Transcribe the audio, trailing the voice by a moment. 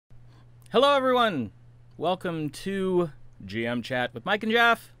Hello, everyone. Welcome to GM Chat with Mike and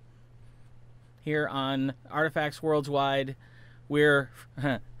Jeff here on Artifacts Worldwide. We're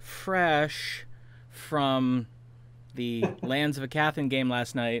fresh from the Lands of Acathan game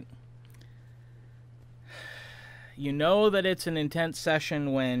last night. You know that it's an intense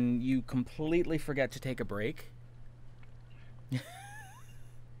session when you completely forget to take a break.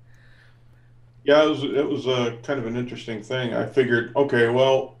 Yeah, it was a kind of an interesting thing. I figured, okay,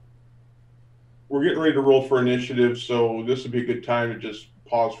 well, we're getting ready to roll for initiative, so this would be a good time to just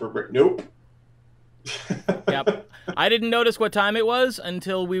pause for a break. Nope. Yep. I didn't notice what time it was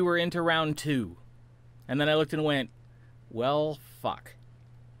until we were into round 2. And then I looked and went, well, fuck.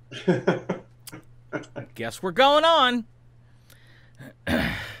 Guess we're going on.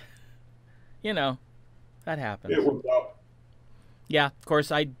 You know, that happens. It worked out. Yeah, of course,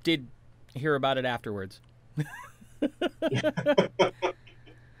 I did hear about it afterwards.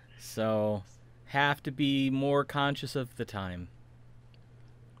 So, have to be more conscious of the time.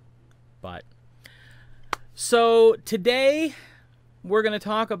 But, so today we're going to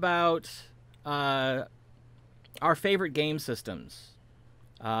talk about our favorite game systems.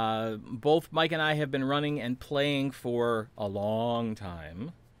 Both Mike and I have been running and playing for a long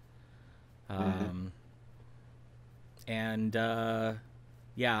time. Yeah,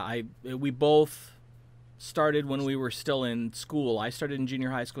 we both started when we were still in school. I started in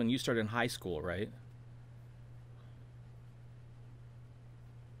junior high school and you started in high school, right?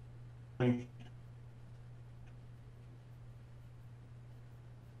 Uh-oh.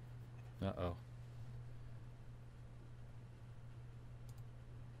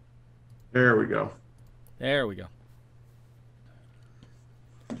 There we go. There we go.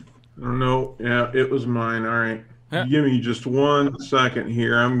 I don't know. Yeah, it was mine. All right. Huh. Give me just 1 second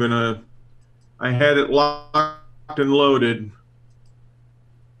here. I had it locked and loaded.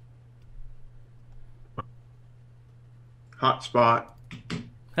 Hotspot.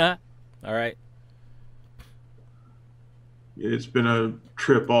 Huh? All right. It's been a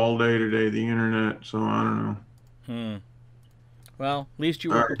trip all day today, the internet, so I don't know. Well, at least you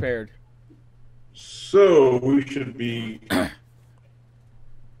were prepared. So we should be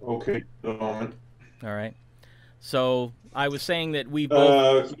okay at the moment. All right. So I was saying that we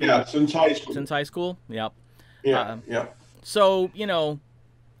both since high school. Since high school? Yep. Yeah. So,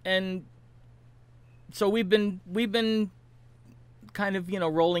 and so we've been kind of,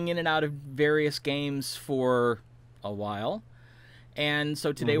 rolling in and out of various games for a while. And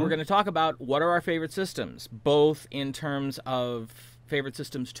so today we're going to talk about what are our favorite systems, both in terms of favorite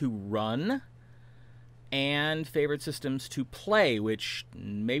systems to run and favorite systems to play, which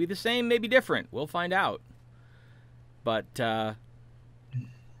may be the same, may be different. We'll find out. But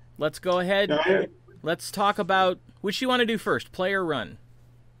let's go ahead. Let's talk about which you want to do first, play or run.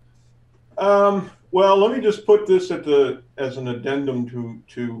 Well, let me just put this as an addendum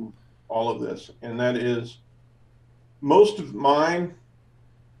to all of this, and that is most of mine.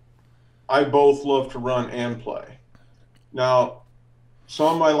 I both love to run and play. Now,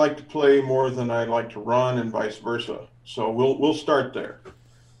 some I like to play more than I like to run, and vice versa. So we'll start there.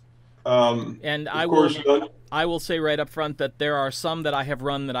 And I will say right up front that there are some that I have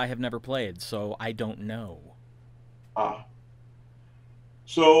run that I have never played, so I don't know.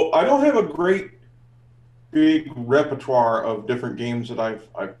 So I don't have a great big repertoire of different games that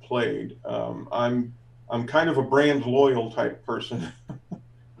I've played. I'm kind of a brand loyal type person,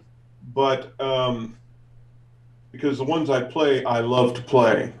 but because the ones I play, I love to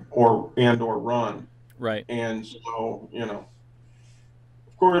play or run. Right. And so,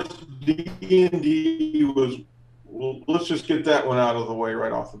 of course, D&D was, well, let's just get that one out of the way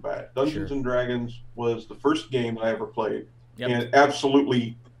right off the bat. Dungeons and Dragons was the first game I ever played, and it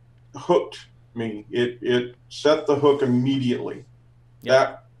absolutely hooked me. It set the hook immediately.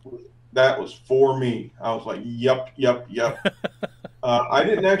 Yep. That was for me. I was like, yep. I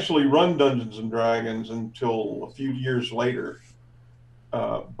didn't actually run Dungeons and Dragons until a few years later,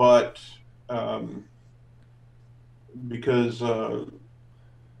 but because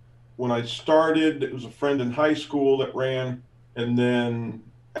when I started, it was a friend in high school that ran, and then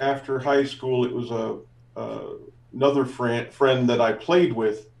after high school, it was another friend that I played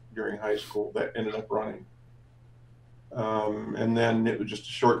with during high school that ended up running. And then it was just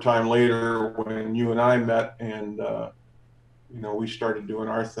a short time later when you and I met, and we started doing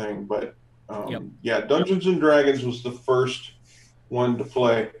our thing. But yeah, Dungeons and Dragons was the first one to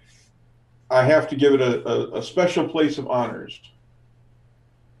play. I have to give it a special place of honors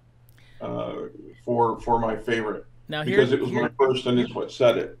for my favorite. Now, because it was my first, and it's what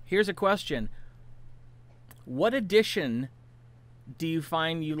set it. Here's a question: what edition do you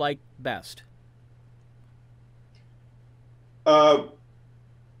find you like best?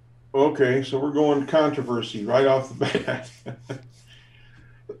 Okay, so we're going controversy right off the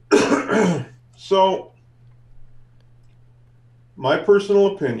bat. So, my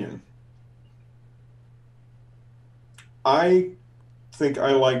personal opinion, I think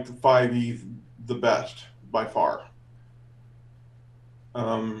I like the 5e the best by far.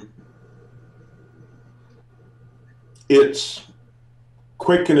 It's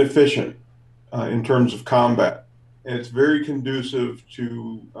quick and efficient in terms of combat, and it's very conducive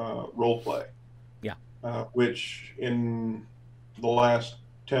to role play. Yeah. Which in the last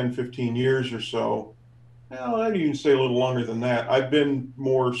 10, 15 years or so, well, I'd even say a little longer than that, I've been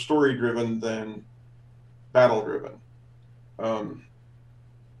more story driven than battle driven.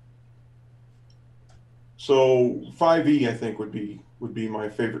 So 5e I think would be my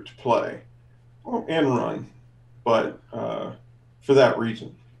favorite to play, and run, but for that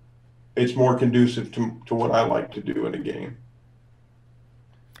reason, it's more conducive to what I like to do in a game.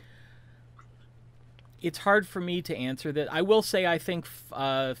 It's hard for me to answer that. I will say I think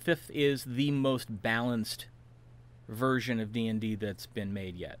 5th is the most balanced version of D&D that's been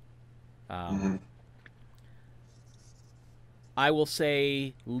made yet. I will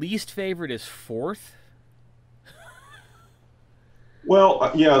say least favorite is 4th.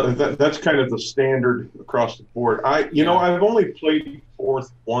 Well, yeah, that's kind of the standard across the board. You know, I've only played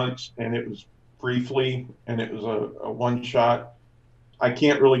 4th once, and it was briefly, and it was a one shot. I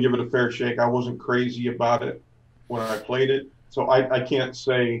can't really give it a fair shake. I wasn't crazy about it when I played it, so I can't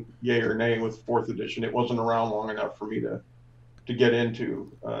say yay or nay with 4th edition. It wasn't around long enough for me to get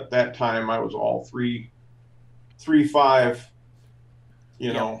into. At that time, I was all 3.5,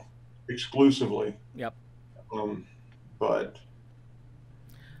 you know, exclusively. Yep. But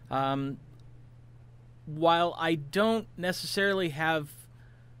while I don't necessarily have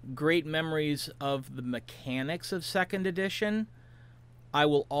great memories of the mechanics of 2nd edition, I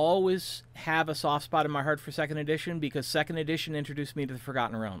will always have a soft spot in my heart for 2nd edition because 2nd edition introduced me to the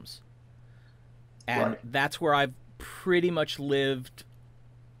Forgotten Realms. And that's where I've pretty much lived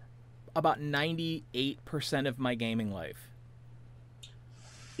about 98% of my gaming life.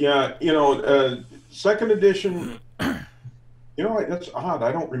 Yeah, you know, 2nd edition, you know, that's odd.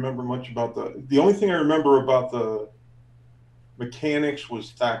 I don't remember much about the only thing I remember about the mechanics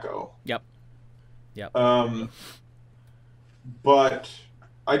was Thaco. Yep. But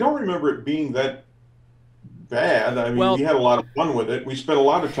I don't remember it being that bad. I mean, we had a lot of fun with it. We spent a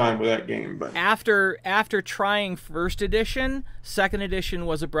lot of time with that game. But after trying 1st edition, 2nd edition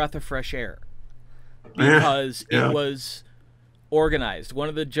was a breath of fresh air because it was organized. One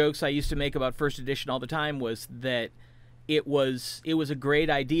of the jokes I used to make about 1st edition all the time was that it was a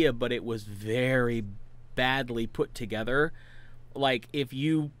great idea, but it was very badly put together. Like if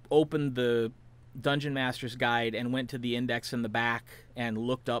you opened the Dungeon Master's Guide and went to the index in the back and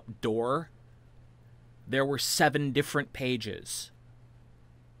looked up door, there were 7 different pages.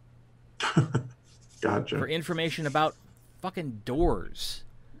 Gotcha. For information about fucking doors.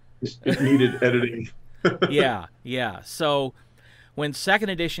 It needed editing. Yeah. So when 2nd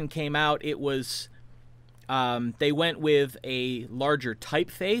edition came out, it was they went with a larger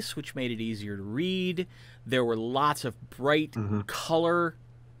typeface, which made it easier to read. There were lots of bright color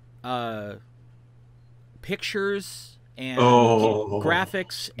pictures and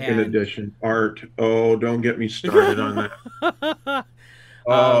graphics. In addition, art. Oh, don't get me started on that.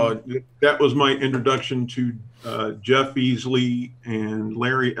 That was my introduction to Jeff Easley and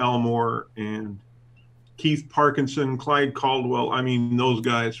Larry Elmore and Keith Parkinson, Clyde Caldwell. I mean, those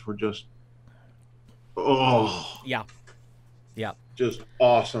guys were just, just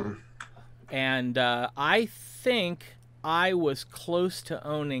awesome. And I think I was close to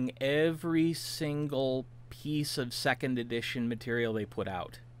owning every single piece of 2nd edition material they put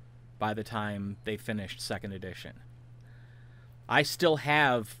out by the time they finished 2nd edition. I still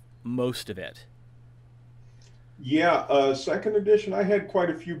have most of it. Yeah, 2nd edition, I had quite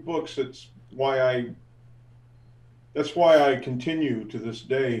a few books. That's why I continue to this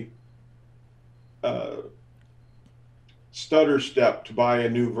day stutter step to buy a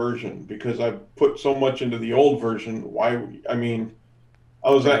new version, because I put so much into the old version. I mean,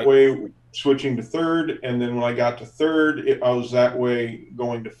 I was that way switching to 3rd, and then when I got to 3rd, I was that way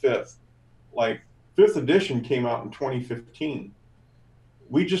going to 5th. Like 5th edition came out in 2015.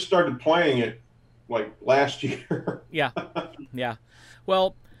 We just started playing it like last year. Yeah.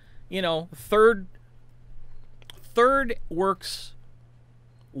 Well, you know, 3rd works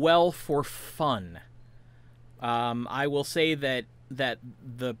well for fun. I will say that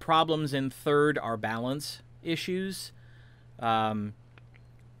the problems in 3rd are balance issues.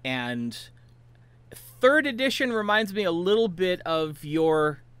 And third edition reminds me a little bit of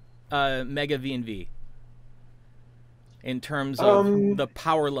your Mega V&V in terms of the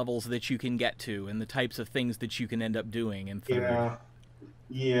power levels that you can get to and the types of things that you can end up doing in third.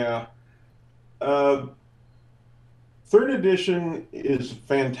 Yeah. Third edition is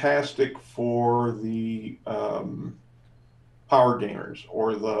fantastic for the power gamers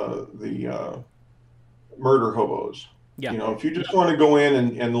or the murder hobos. Yeah. You know, if you just want to go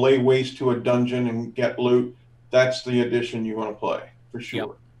in and lay waste to a dungeon and get loot, that's the edition you want to play for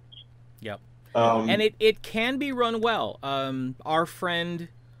sure. Yep. And it can be run well. Our friend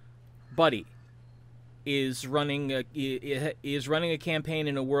Buddy is running a campaign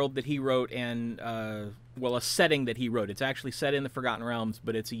in a world that he wrote, and well, a setting that he wrote. It's actually set in the Forgotten Realms,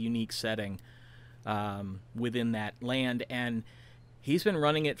 but it's a unique setting within that land, and he's been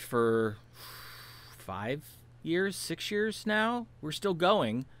running it for 5 years, 6 years now. We're still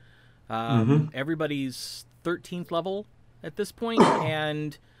going. Everybody's 13th level at this point,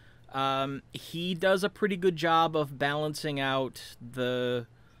 and he does a pretty good job of balancing out the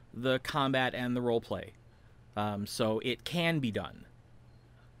combat and the role play. So it can be done.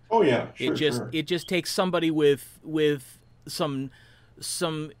 Oh yeah, sure, it just takes somebody with some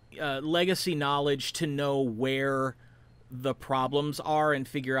legacy knowledge to know where the problems are and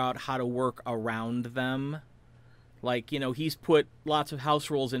figure out how to work around them. Like, you know, he's put lots of house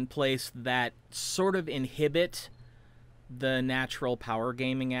rules in place that sort of inhibit the natural power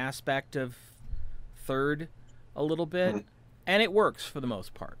gaming aspect of third a little bit, and it works for the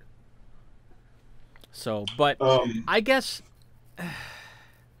most part. So, but I guess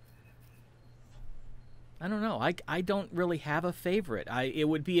I don't know. I don't really have a favorite. It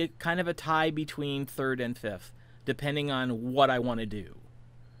would be a kind of a tie between third and fifth, depending on what I want to do.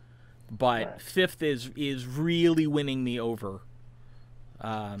 But fifth is really winning me over.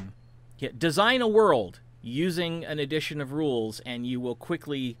 Design a world using an edition of rules, and you will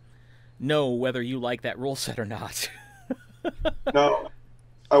quickly know whether you like that rule set or not. Now,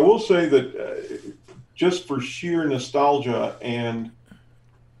 I will say that just for sheer nostalgia and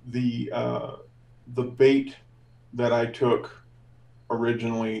the bait that I took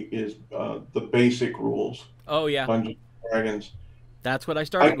originally is the basic rules. Oh yeah, Dungeons and Dragons. That's what I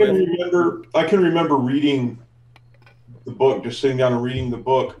started with. I can remember reading the book, just sitting down and reading the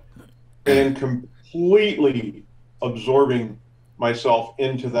book, and completely absorbing myself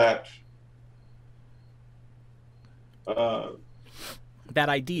into that that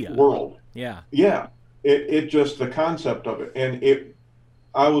idea world. Yeah. It just the concept of it, and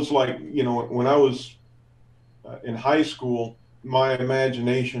I was like, you know, when I was in high school, my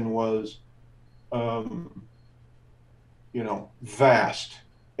imagination was, you know, vast.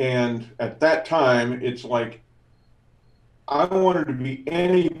 And at that time, it's like, I wanted to be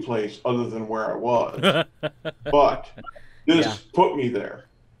any place other than where I was. But this put me there,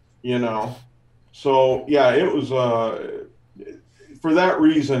 you know? So, yeah, it was, for that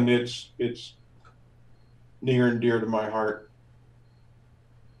reason, it's near and dear to my heart.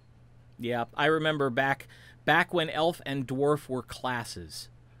 Yeah, I remember back when elf and dwarf were classes.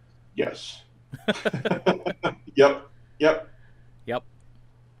 Yes. Yep.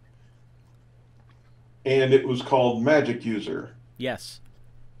 And it was called Magic User. Yes.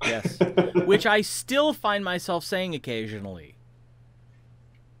 Which I still find myself saying occasionally.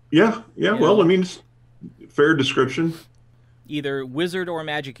 Yeah. Well, I mean, it's fair description. Either wizard or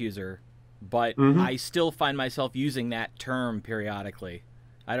magic user, but I still find myself using that term periodically.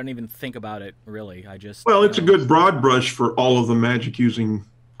 I don't even think about it, really. I just... Well, it's a good broad brush for all of the magic using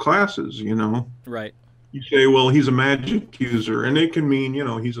classes, you know? Right. You say, well, he's a magic user, and it can mean, you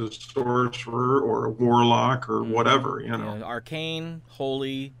know, he's a sorcerer or a warlock or whatever, you know. Yeah, arcane,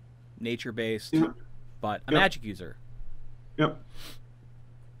 holy, nature-based, but a magic user. Yep.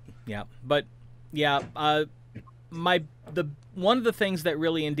 Yeah, but, yeah, one of the things that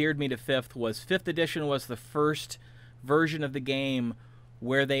really endeared me to fifth was 5th edition was the first version of the game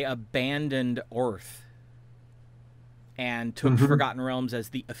where they abandoned Orth and took Forgotten Realms as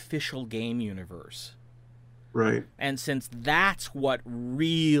the official game universe. Right. And since that's what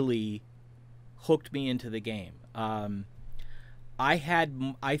really hooked me into the game, I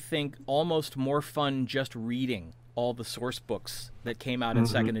had, I think, almost more fun just reading all the source books that came out in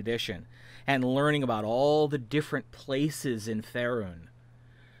 2nd edition and learning about all the different places in Faerun.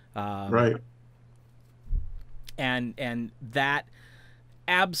 Right. And that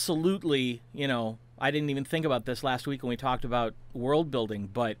absolutely, you know, I didn't even think about this last week when we talked about world building,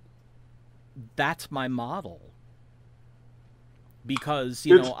 but that's my model. because,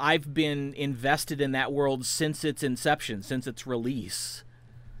 you know, I've been invested in that world since its inception, since its release.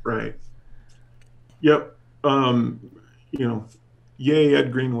 Right. Yep. You know, yay,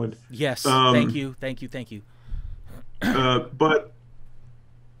 Ed Greenwood. Yes. Thank you. But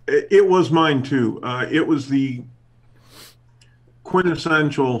it was mine too. It was the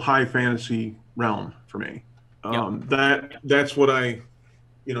quintessential high fantasy realm for me. That's what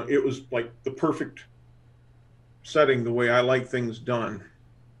you know, it was like the perfect setting, the way I like things done.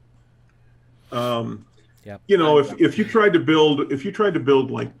 You know, if you tried to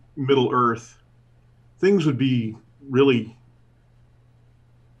build like Middle Earth, things would be really,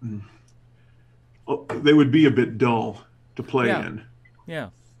 they would be a bit dull to play in. Yeah.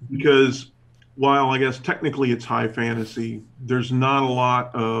 Because while I guess technically it's high fantasy, there's not a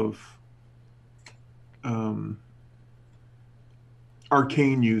lot of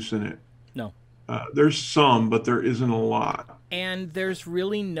arcane use in it. No. There's some, but there isn't a lot. And there's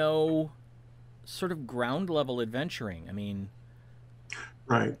really no sort of ground level adventuring. I mean,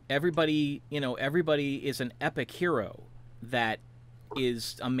 right. Everybody is an epic hero that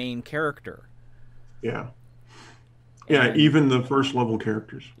is a main character. Yeah. Yeah, and even the first level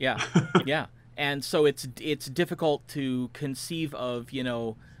characters. Yeah. Yeah. And so it's difficult to conceive of, you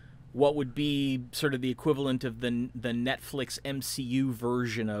know, what would be sort of the equivalent of the Netflix MCU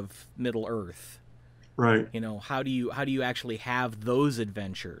version of Middle Earth. Right. You know, how do you actually have those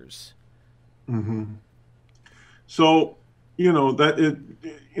adventures? Mm-hmm. So, you know,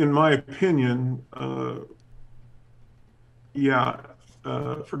 in my opinion,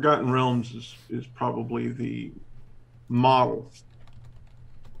 Forgotten Realms is probably the model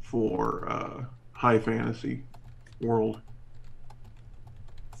for high fantasy world.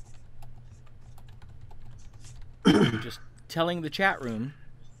 Just telling the chat room.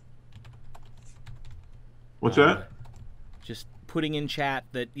 What's that? Just putting in chat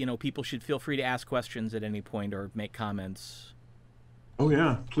that, you know, people should feel free to ask questions at any point or make comments. Oh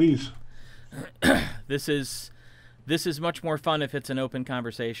yeah, please. This is much more fun if it's an open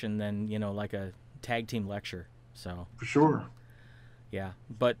conversation than, you know, like a tag team lecture. So for sure. Yeah,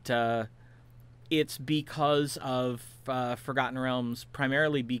 but it's because of Forgotten Realms,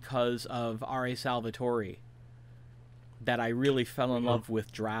 primarily because of R.A. Salvatore, that I really fell in love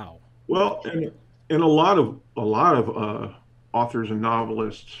with Drow. Well, and a lot of authors and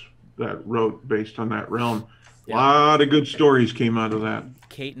novelists that wrote based on that realm, a lot of good stories came out of that.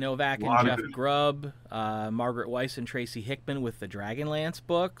 Kate Novak and Jeff Grubb, Margaret Weiss and Tracy Hickman with the Dragonlance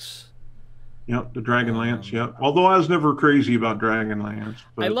books. Yep, the Dragonlance. Yep. Although I was never crazy about Dragonlance.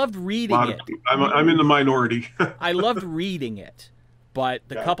 I loved reading it. I'm in the minority. I loved reading it, but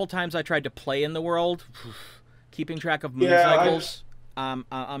the couple times I tried to play in the world, keeping track of moon cycles,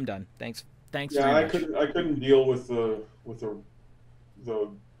 I'm done. Thanks very much. I couldn't deal with the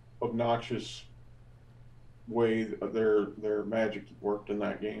obnoxious way their magic worked in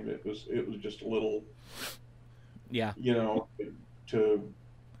that game. It was just a little, you know, to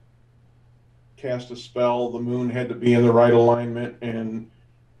cast a spell, the moon had to be in the right alignment, and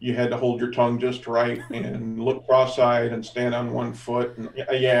you had to hold your tongue just right and look cross-eyed and stand on one foot. And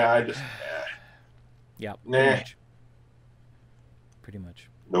pretty much.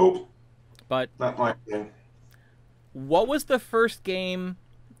 Nope. But not my thing. What was the first game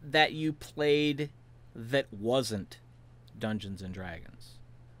that you played that wasn't Dungeons and Dragons?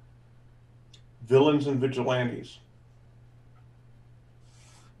 Villains and Vigilantes.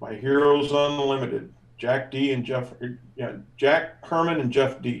 My Heroes Unlimited. Jack Herman and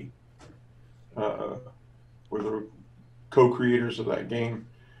Jeff D. Were the co-creators of that game.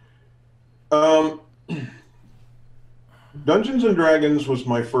 Dungeons and Dragons was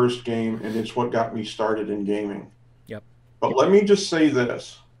my first game, and it's what got me started in gaming. Yep. But let me just say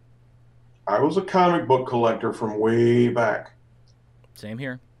this. I was a comic book collector from way back. Same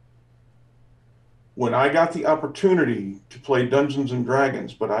here. When I got the opportunity to play Dungeons and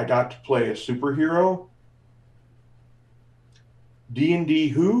Dragons, but I got to play a superhero, D&D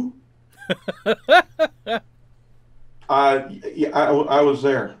who? I was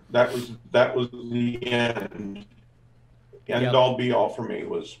there. That was the end. End all be all for me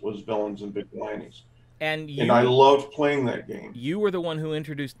was Villains and Vigilantes. And I loved playing that game. You were the one who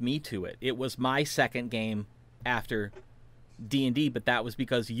introduced me to it. It was my second game after D&D, but that was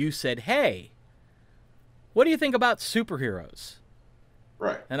because you said, "Hey, what do you think about superheroes?"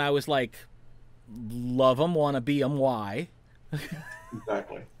 Right. And I was like, "Love them, want to be them, why?"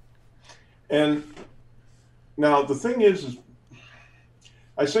 Exactly. And now the thing is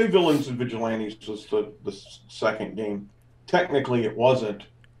I say Villains and Vigilantes was the second game. Technically, it wasn't.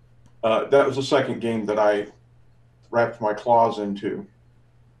 That was the second game that I wrapped my claws into.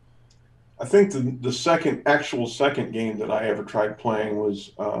 I think the second game that I ever tried playing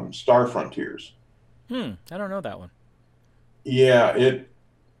was Star Frontiers. I don't know that one. Yeah,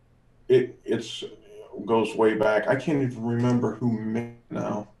 it's goes way back. I can't even remember who made it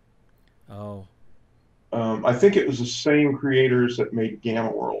now. Oh. I think it was the same creators that made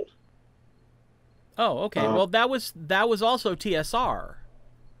Gamma World. Oh, okay. Well, that was also TSR.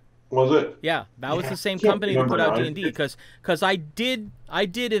 Was it? Yeah, that was Yeah, the same I can't company that put remember out now. D&D because I did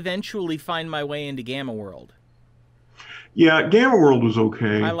eventually find my way into Gamma World. Yeah, Gamma World was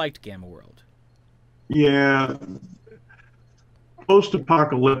okay. I liked Gamma World. Yeah,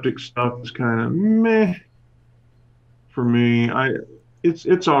 post-apocalyptic stuff is kind of meh for me.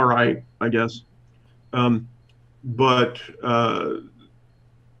 It's all right, I guess. But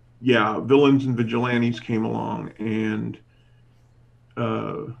yeah, Villains and Vigilantes came along, and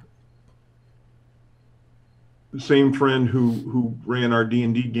the same friend who ran our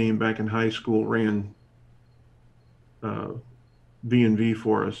D&D game back in high school ran V&V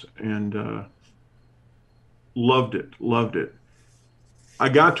for us, and loved it. I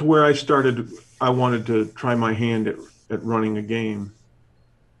got to where I wanted to try my hand at running a game.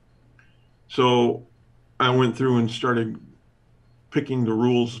 So I went through and started picking the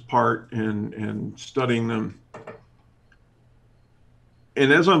rules apart and studying them.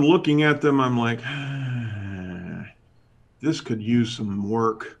 And as I'm looking at them, I'm like, this could use some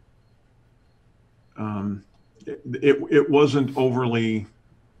work. It wasn't overly.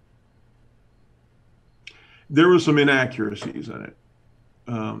 There were some inaccuracies in it,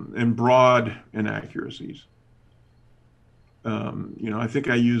 and broad inaccuracies. I think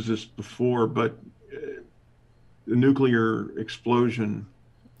I used this before, but the nuclear explosion.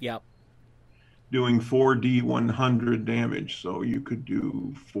 Yep. Doing 4d100 damage, so you could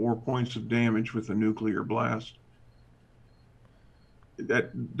do 4 points of damage with a nuclear blast.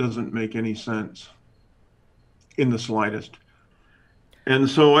 That doesn't make any sense in the slightest. And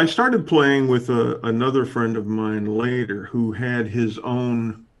so I started playing with another friend of mine later who had his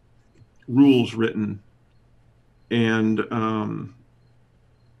own rules written, and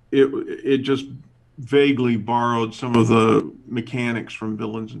it just vaguely borrowed some of the mechanics from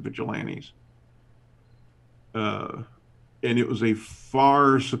Villains and Vigilantes. And it was a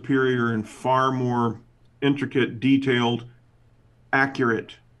far superior and far more intricate, detailed,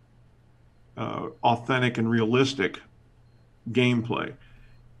 accurate, authentic, and realistic gameplay.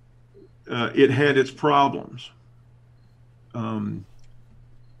 It had its problems.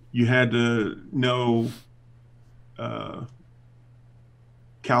 You had to know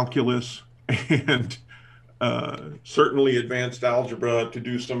calculus and certainly advanced algebra to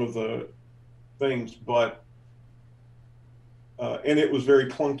do some of the things, but and it was very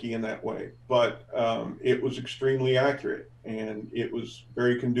clunky in that way, but it was extremely accurate, and it was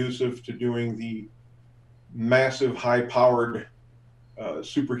very conducive to doing the massive, high-powered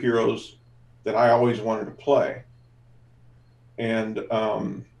superheroes that I always wanted to play. And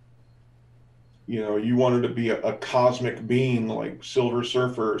you wanted to be a cosmic being like Silver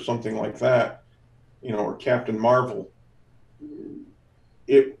Surfer or something like that, or Captain Marvel.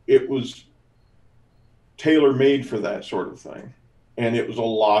 It was tailor-made for that sort of thing, and it was a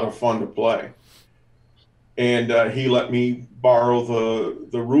lot of fun to play. And he let me borrow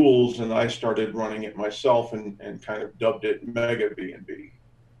the rules, and I started running it myself, and kind of dubbed it Mega B&B.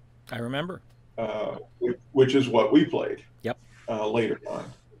 I remember. Which is what we played. Yep. Later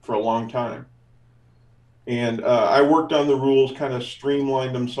on for a long time. And I worked on the rules, kind of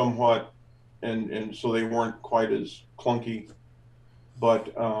streamlined them somewhat, and so they weren't quite as clunky. But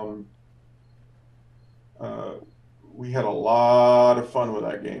we had a lot of fun with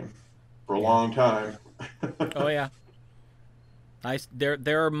that game for a long time. Oh yeah.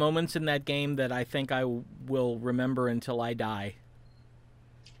 There are moments in that game that I think I will remember until I die.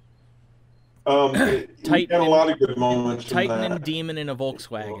 We had a lot of good moments. Titan and Demon in a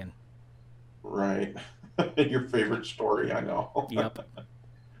Volkswagen. Right. Your favorite story, I know. Yep.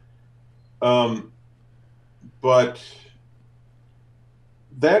 But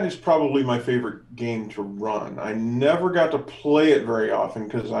that is probably my favorite game to run. I never got to play it very often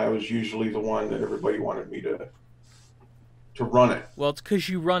because I was usually the one that everybody wanted me to run it. Well, it's because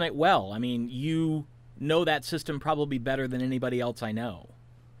you run it well. I mean, you know that system probably better than anybody else I know.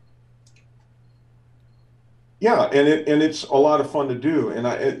 Yeah, and it's a lot of fun to do. And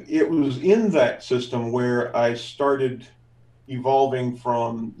it was in that system where I started evolving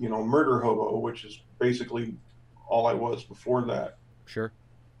from, Murder Hobo, which is basically all I was before that. Sure.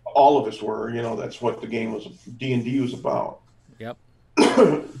 All of us were, that's what the game was, D&D was about. Yep.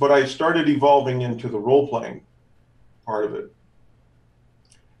 But I started evolving into the role-playing part of it.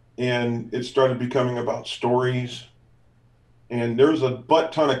 And it started becoming about stories. And there was a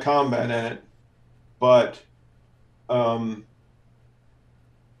butt ton of combat in it, but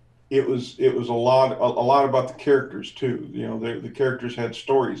it was a lot about the characters too. You know, the characters had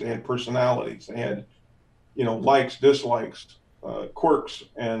stories, they had personalities, they had, you know, likes, dislikes, quirks,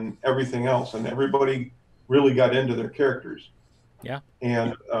 and everything else, and everybody really got into their characters. Yeah.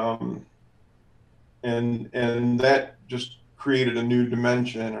 And that just created a new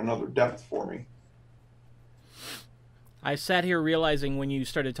dimension and another depth for me. I sat here realizing when you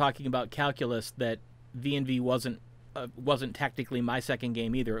started talking about calculus that V&V wasn't technically my second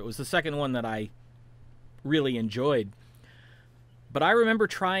game either. It was the second one that I really enjoyed. But I remember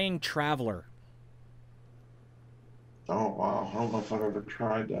trying Traveller. Oh, wow. I don't know if I've ever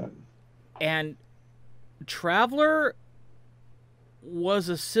tried that. And Traveller was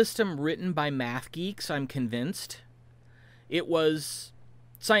a system written by math geeks, I'm convinced. It was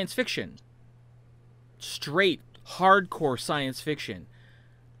science fiction. Straight, hardcore science fiction.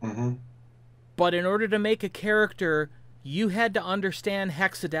 Mm-hmm. But in order to make a character, you had to understand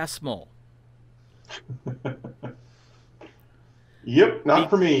hexadecimal. Yep, not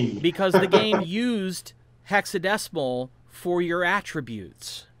for me. Because the game used hexadecimal for your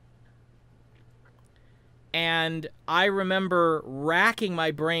attributes. And I remember racking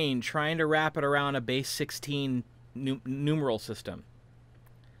my brain trying to wrap it around a base 16 numeral system.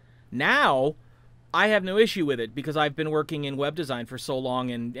 Now, I have no issue with it because I've been working in web design for so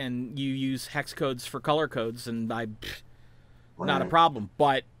long, and you use hex codes for color codes, and not a problem.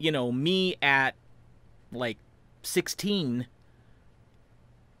 But, you know, me at, like, 16,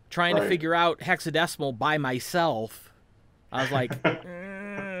 trying to figure out hexadecimal by myself, I was like,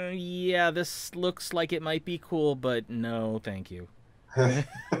 yeah, this looks like it might be cool, but no, thank you.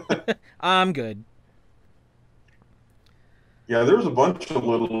 I'm good. Yeah, there was a bunch of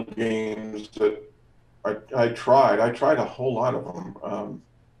little games that I tried. I tried a whole lot of them.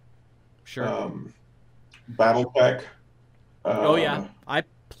 Sure. BattleTech. Oh, yeah. I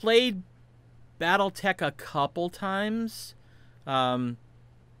played BattleTech a couple times. Another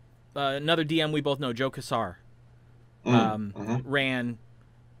DM we both know, Joe Cassar, ran.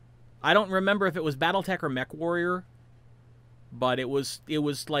 I don't remember if it was BattleTech or MechWarrior, but it was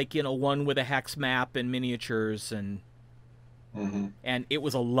like, you know, one with a hex map and miniatures, and and it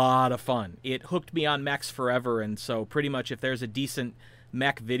was a lot of fun. It hooked me on mechs forever, and so pretty much if there's a decent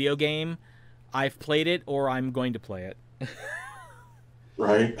mech video game, I've played it or I'm going to play it.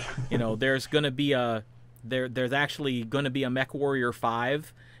 Right. You know, there's gonna be there's actually gonna be a MechWarrior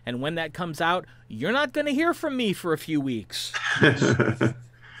 5, and when that comes out, you're not gonna hear from me for a few weeks.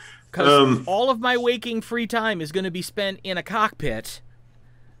 Because all of my waking free time is going to be spent in a cockpit.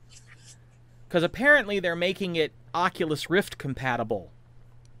 Because apparently they're making it Oculus Rift compatible.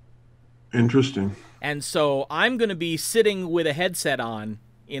 Interesting. And so I'm going to be sitting with a headset on,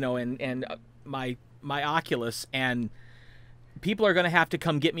 you know, and my Oculus, and people are going to have to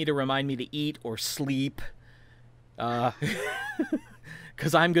come get me to remind me to eat or sleep.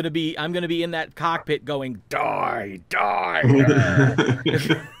 Because I'm gonna be in that cockpit going, die.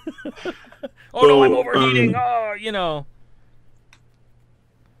 Oh, no, I'm overheating. You know.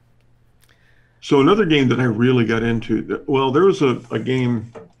 So another game that I really got into, well, there was a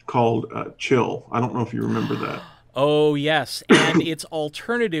game called Chill. I don't know if you remember that. Oh, yes. And it's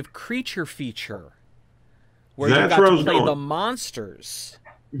alternative creature feature, where you got to play the monsters.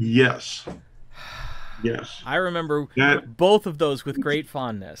 Yes. Yes. I remember both of those with great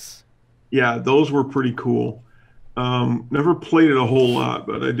fondness. Yeah, those were pretty cool. Never played it a whole lot,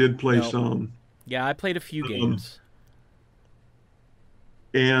 but I did play some. Yeah, I played a few games.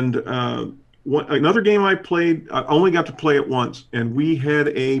 And another game I played, I only got to play it once, and we had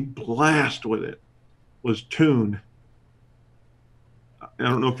a blast with it, was Toon. I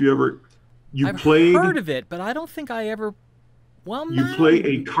don't know if you ever... I've heard of it, but I don't think I ever... Well, you play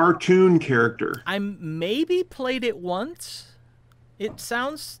a cartoon character. I maybe played it once. It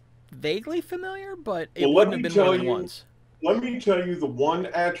sounds vaguely familiar, but it wouldn't have been more than once. Let me tell you the one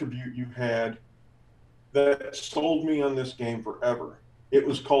attribute you had that sold me on this game forever. It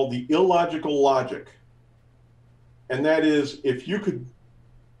was called the illogical logic. And that is, if you could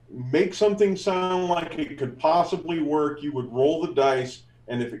make something sound like it could possibly work, you would roll the dice,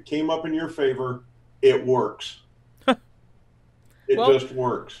 and if it came up in your favor, it works. It just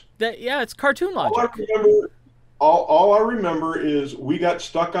works. Yeah, it's cartoon logic. All I remember is we got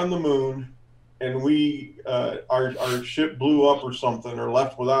stuck on the moon, and our ship blew up or something, or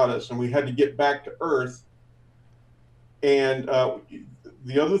left without us, and we had to get back to Earth. And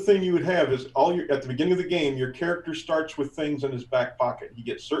the other thing you would have is at the beginning of the game, your character starts with things in his back pocket. He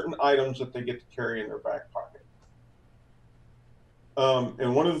gets certain items that they get to carry in their back pocket.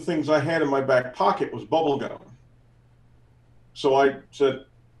 And one of the things I had in my back pocket was bubble gum. So I said,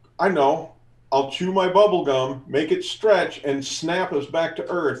 I know, I'll chew my bubble gum, make it stretch, and snap us back to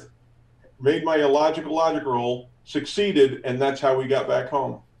Earth. Made my illogical logic roll, succeeded, and that's how we got back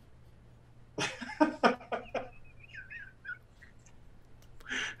home.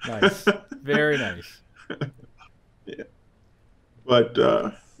 Nice. Very nice. Yeah. But,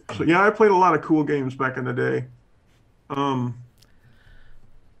 so yeah, I played a lot of cool games back in the day. And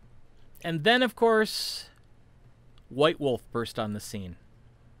then, of course, White Wolf burst on the scene.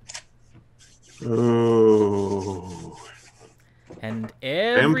 Oh. And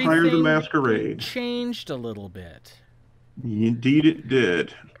everything Vampire the Masquerade changed a little bit. Indeed it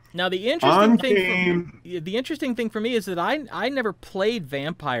did. Now the interesting thing for me is that I never played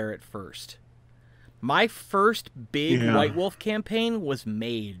Vampire at first. My first big White Wolf campaign was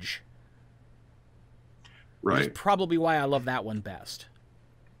Mage. Right. Which is probably why I love that one best.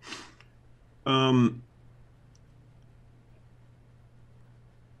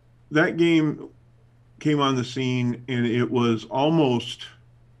 That game came on the scene, and it was almost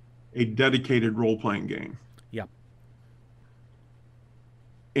a dedicated role-playing game. Yep.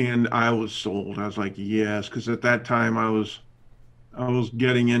 And I was sold. I was like, yes, because at that time I was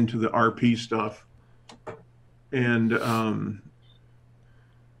getting into the RP stuff, and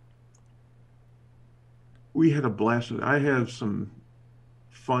we had a blast. I have some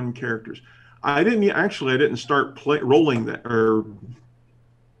fun characters. I didn't start rolling that or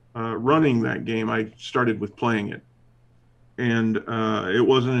running that game. I started with playing it, and it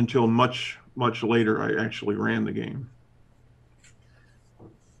wasn't until much later I actually ran the game.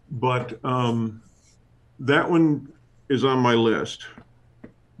 But that one is on my list: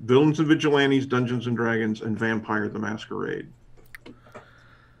 Villains and Vigilantes, Dungeons and Dragons, and Vampire the Masquerade.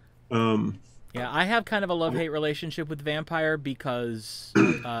 Yeah, I have kind of a love-hate relationship with Vampire because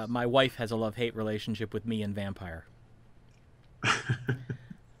my wife has a love-hate relationship with me and Vampire.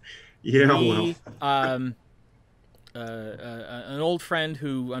 Yeah, an old friend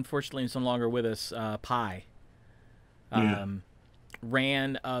who unfortunately is no longer with us, Pi,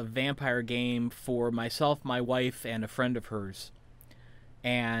 ran a Vampire game for myself, my wife, and a friend of hers.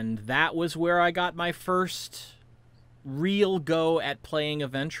 And that was where I got my first real go at playing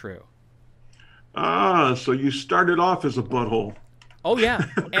Aventru. Ah, so you started off as a butthole. Oh, yeah.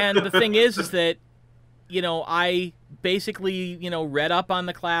 And the thing is that, I basically, read up on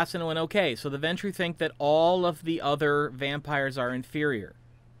the class and went, okay, so the Ventru think that all of the other vampires are inferior.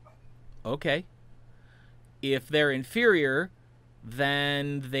 Okay. If they're inferior,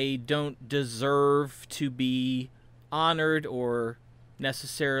 then they don't deserve to be honored or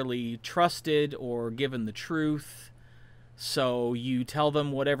necessarily trusted or given the truth. So you tell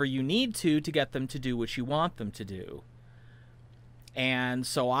them whatever you need to get them to do what you want them to do. And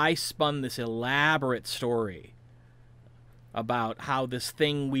so I spun this elaborate story about how this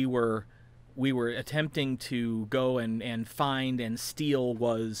thing we were attempting to go and find and steal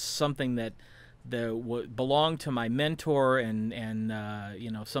was something that belonged to my mentor and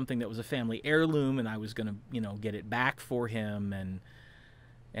something that was a family heirloom, and I was going to get it back for him,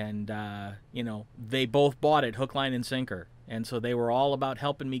 and they both bought it hook, line, and sinker. And so they were all about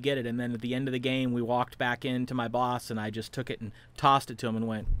helping me get it. And then at the end of the game, we walked back into my boss, and I just took it and tossed it to him and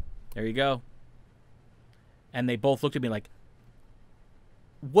went, there you go. And they both looked at me like,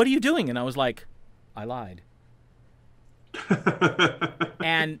 what are you doing? And I was like, I lied.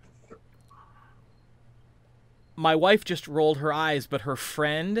 And my wife just rolled her eyes, but her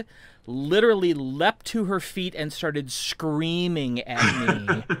friend literally leapt to her feet and started screaming at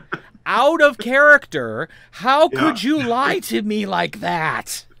me. Out of character. How could you lie to me like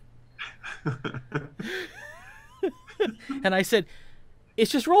that? And I said, it's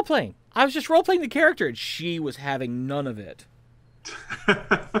just role-playing. I was just role-playing the character. And she was having none of it.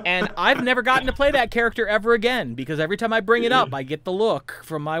 And I've never gotten to play that character ever again, because every time I bring it up, I get the look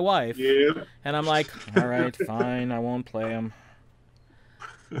from my wife. Yeah. And I'm like, all right, fine, I won't play him.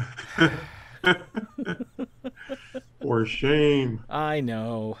 For shame. I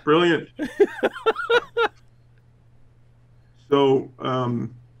know. Brilliant. So,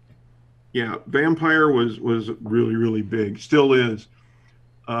 Vampire was really, really big. Still is.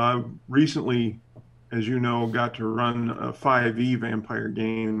 Recently, as you know, got to run a 5e Vampire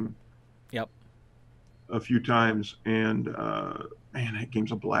game. Yep. A few times, and man, that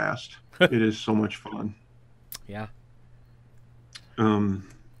game's a blast. It is so much fun. Yeah.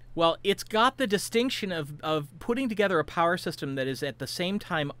 Well, it's got the distinction of putting together a power system that is at the same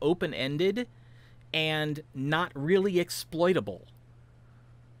time open-ended and not really exploitable.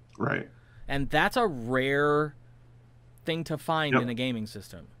 Right. And that's a rare thing to find Yep. in a gaming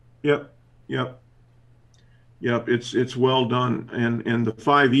system. Yep. Yep. Yep. It's well done, and the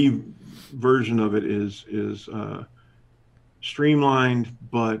 5e version of it is streamlined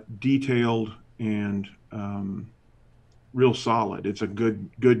but detailed and real solid. It's a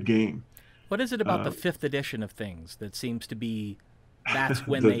good game. What is it about the 5th edition of things that seems to be that's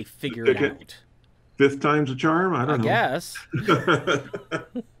when they figure it out? Fifth time's a charm. I don't know. Guess.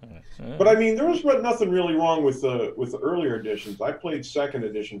 But I mean, there was nothing really wrong with the earlier editions. I played second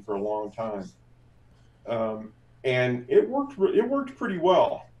edition for a long time, and it worked pretty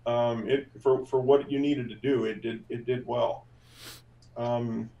well. It for what you needed to do, it did well.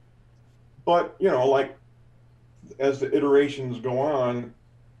 But you know, like as the iterations go on,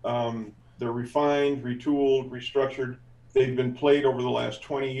 they're refined, retooled, restructured. They've been played over the last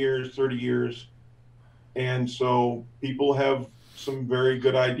 20 years, 30 years. And so people have some very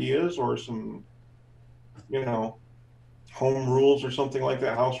good ideas or some, you know, home rules or something like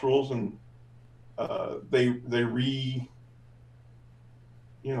that, house rules, and they do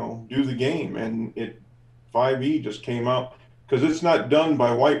the game. And 5e just came out because it's not done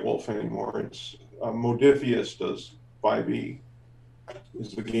by White Wolf anymore. It's Modiphius does 5e,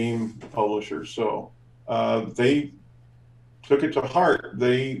 is the game publisher. So they took it to heart.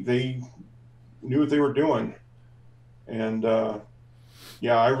 They knew what they were doing, and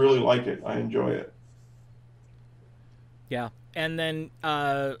yeah, I really like it. I enjoy it. Yeah, and then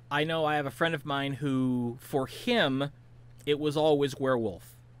I know I have a friend of mine who, for him, it was always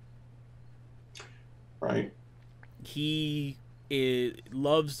Werewolf. Right. He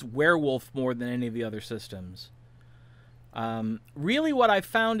loves Werewolf more than any of the other systems. Really, what I've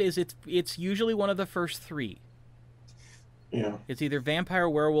found is it's usually one of the first three. Yeah. It's either Vampire,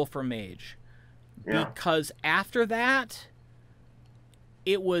 Werewolf, or Mage. Yeah. Because after that,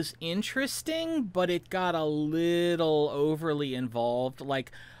 it was interesting, but it got a little overly involved.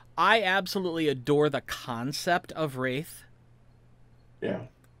 Like, I absolutely adore the concept of Wraith. Yeah.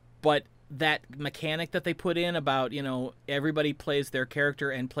 But that mechanic that they put in about, you know, everybody plays their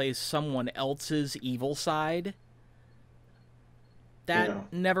character and plays someone else's evil side,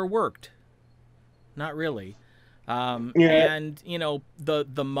 that never worked. Not really. And, you know,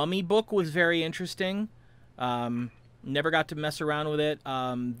 the Mummy book was very interesting. Never got to mess around with it.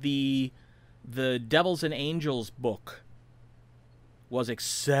 The Devils and Angels book was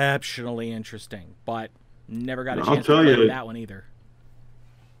exceptionally interesting, but never got a chance to play that one either.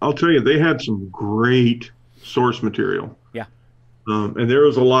 I'll tell you, they had some great source material. Yeah. And there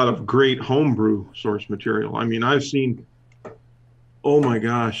was a lot of great homebrew source material. I mean, I've seen, oh my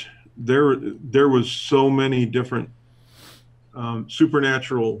gosh, there was so many different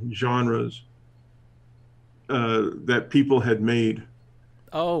supernatural genres that people had made.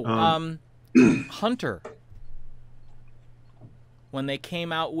 Oh, Hunter. When they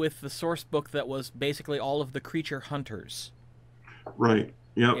came out with the source book that was basically all of the creature hunters. Right.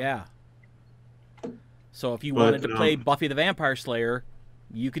 Yep. Yeah. So if you wanted to play Buffy the Vampire Slayer,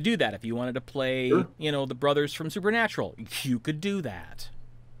 you could do that. If you wanted to play, you know, the brothers from Supernatural, you could do that.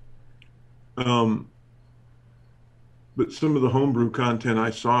 But some of the homebrew content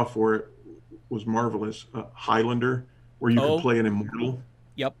I saw for it was marvelous. Highlander, where you could play an immortal.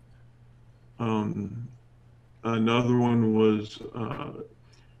 Yep. Another one was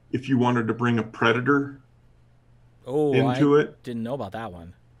if you wanted to bring a predator into it. Didn't know about that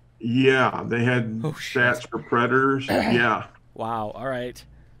one. Yeah, they had stats for predators. Yeah. Wow. All right.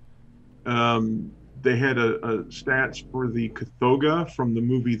 They had a stats for the Cathoga from the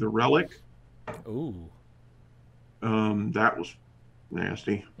movie The Relic. Ooh. That was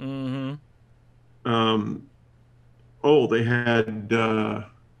nasty. Mm-hmm. They had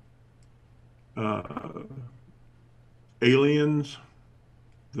aliens,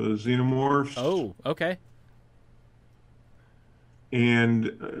 the xenomorphs. Oh, okay.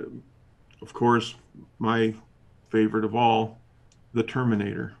 And of course, my favorite of all, the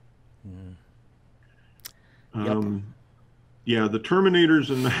Terminator. Yeah, the Terminators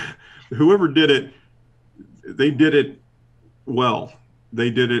and whoever did it, they did it well.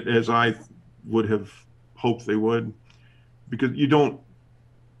 They did it as I would have hoped they would, because you don't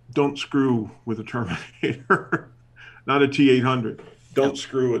screw with a Terminator, not a T-800. Don't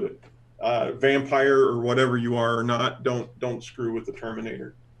screw with it. Vampire or whatever you are or not, don't screw with the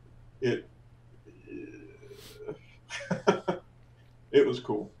Terminator. It was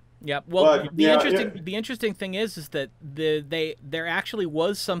cool. Yeah. Well, But the yeah, interesting thing is that there actually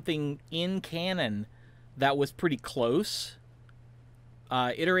was something in canon that was pretty close.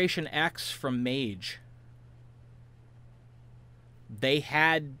 Iteration X from Mage. They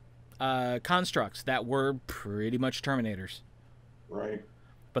had constructs that were pretty much Terminators. right.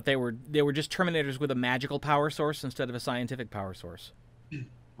 But they were just Terminators with a magical power source instead of a scientific power source.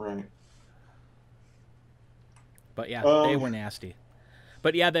 Right. But yeah, they were nasty.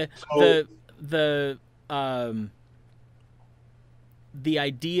 But yeah, the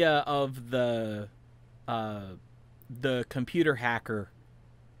idea of the computer hacker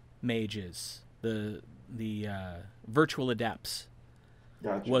mages, the virtual adepts,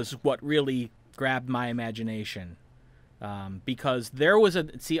 Gotcha. was what really grabbed my imagination. Because there was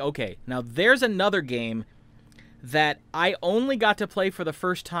now there's another game that I only got to play for the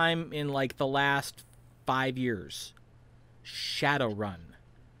first time in like the last 5 years. Shadowrun.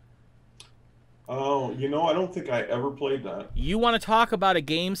 Oh, you know, I don't think I ever played that. You want to talk about a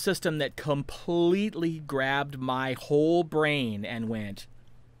game system that completely grabbed my whole brain and went,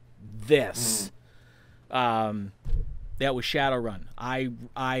 this. That was Shadowrun. I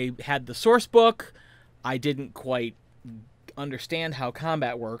had the source book. I didn't quite understand how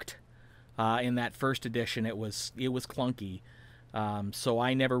combat worked in that first edition. It was clunky, so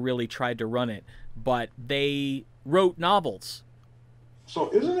I never really tried to run it. But they wrote novels.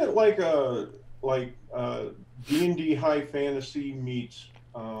 So isn't it like D&D high fantasy meets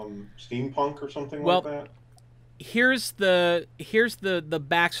steampunk or something like that? Here's the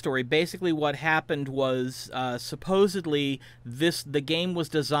backstory. Basically, what happened was supposedly the game was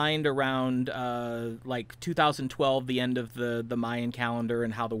designed around like 2012, the end of the Mayan calendar,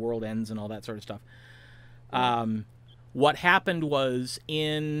 and how the world ends and all that sort of stuff. What happened was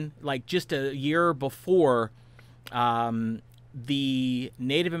in like just a year before, the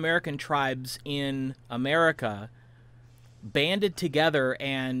Native American tribes in America banded together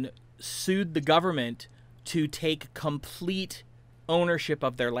and sued the government to take complete ownership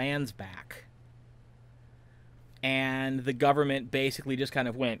of their lands back. And the government basically just kind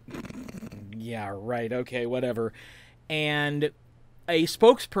of went, yeah, right, okay, whatever. And a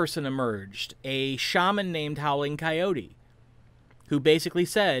spokesperson emerged, a shaman named Howling Coyote, who basically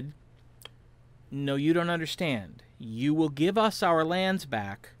said, no, you don't understand. You will give us our lands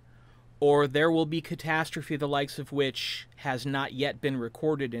back, or there will be catastrophe the likes of which has not yet been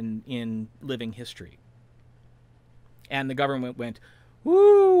recorded in living history. And the government went,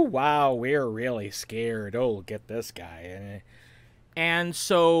 woo, wow, we're really scared. Oh, get this guy. And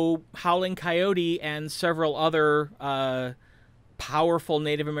so Howling Coyote and several other powerful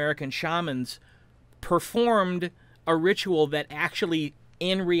Native American shamans performed a ritual that actually,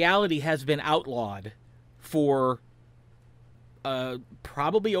 in reality, has been outlawed for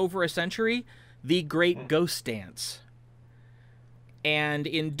probably over a century, the Great Ghost Dance. And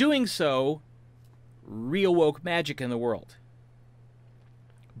in doing so, reawoke magic in the world.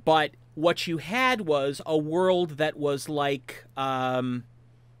 But what you had was a world that was like Neuromancer,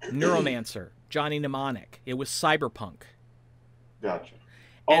 Johnny Mnemonic. It was cyberpunk. Gotcha.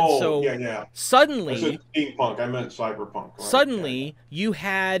 And oh, so yeah. Suddenly, I said steampunk. I meant cyberpunk. Right? Suddenly, you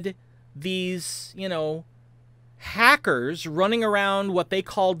had these, hackers running around what they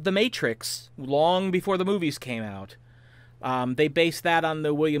called the Matrix long before the movies came out. They based that on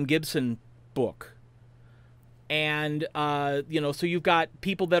the William Gibson book. And, so you've got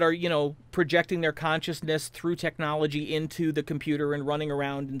people that are, projecting their consciousness through technology into the computer and running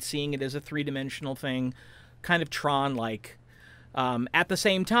around and seeing it as a three-dimensional thing, kind of Tron-like. At the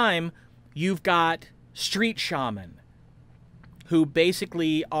same time, you've got street shaman, who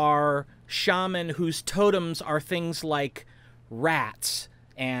basically are shaman whose totems are things like rats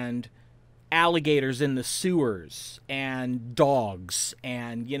and alligators in the sewers and dogs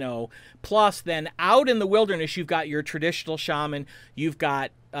and, plus then out in the wilderness, you've got your traditional shaman, you've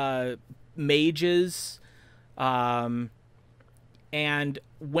got mages, and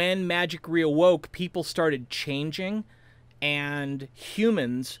when magic reawoke, people started changing, and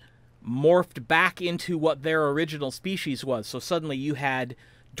humans morphed back into what their original species was. So suddenly you had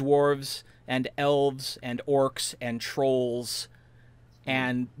dwarves and elves and orcs and trolls,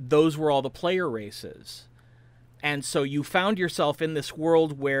 and those were all the player races. And so you found yourself in this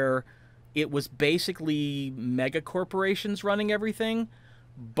world where it was basically mega corporations running everything,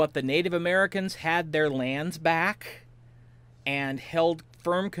 but the Native Americans had their lands back and held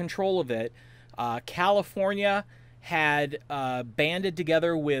firm control of it. California had banded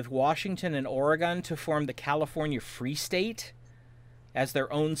together with Washington and Oregon to form the California Free State as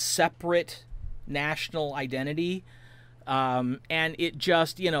their own separate national identity. And it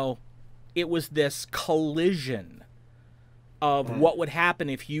just, it was this collision of what would happen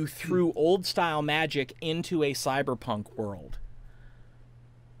if you threw old style Magic into a cyberpunk world.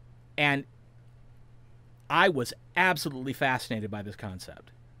 And I was absolutely fascinated by this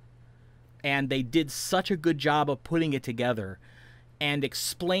concept. And they did such a good job of putting it together and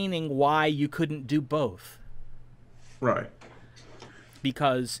explaining why you couldn't do both. Right.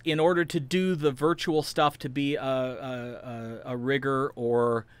 Because in order to do the virtual stuff, to be a rigger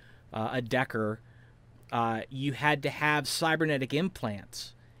or a decker, you had to have cybernetic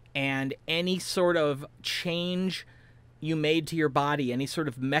implants. And any sort of change you made to your body, any sort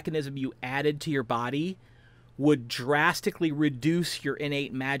of mechanism you added to your body, would drastically reduce your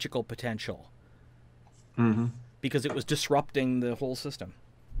innate magical potential. Mm-hmm. Because it was disrupting the whole system.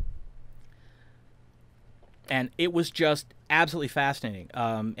 And it was just absolutely fascinating.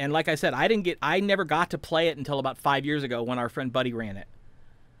 And like I said, I never got to play it until about 5 years ago when our friend Buddy ran it.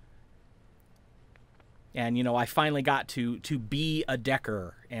 And, I finally got to be a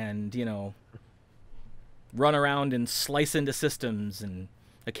decker and, run around and slice into systems and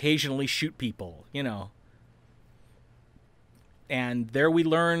occasionally shoot people, And there we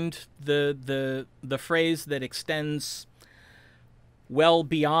learned the phrase that extends well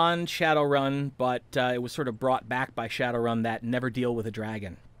beyond Shadowrun, but it was sort of brought back by Shadowrun, that never deal with a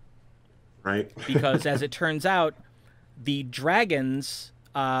dragon. Right. Because as it turns out, the dragons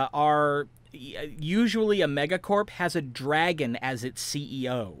are... Usually a megacorp has a dragon as its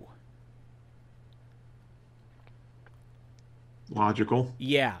CEO. Logical.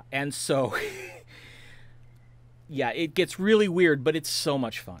 Yeah, and so... yeah, it gets really weird, but it's so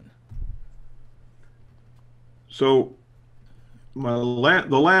much fun. So... the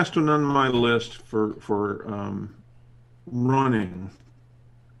last one on my list for running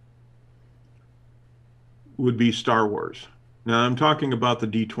would be Star Wars. Now I'm talking about the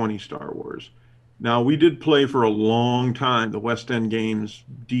D20 Star Wars. Now we did play for a long time the West End Games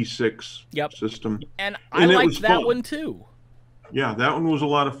D6 system, and I liked that one too. Yeah, that one was a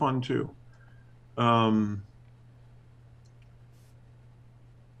lot of fun too.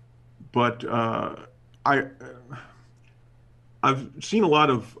 But I've seen a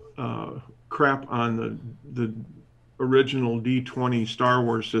lot of crap on the original D20 Star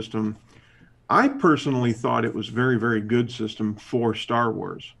Wars system. I personally thought it was very, very good system for Star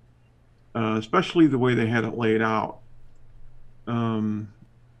Wars, especially the way they had it laid out.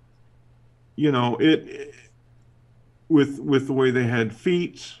 It with the way they had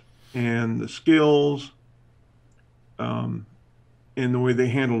feats and the skills, and the way they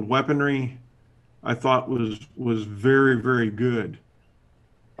handled weaponry, I thought was very, very good.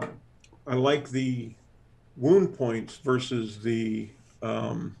 I like the wound points versus the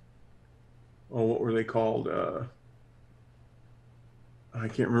what were they called? I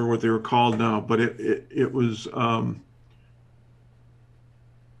can't remember what they were called now, but it was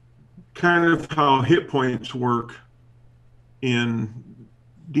kind of how hit points work in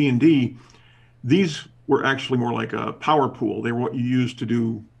D&D. These were actually more like a power pool. They were what you used to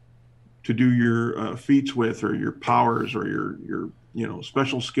do your feats with, or your powers, or your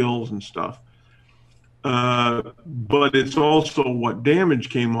special skills and stuff. But it's also what damage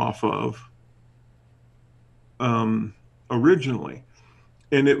came off of originally.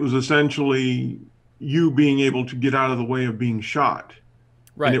 And it was essentially you being able to get out of the way of being shot.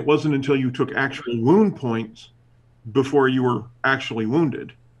 Right. And it wasn't until you took actual wound points before you were actually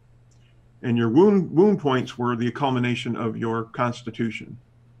wounded. And your wound points were the culmination of your constitution.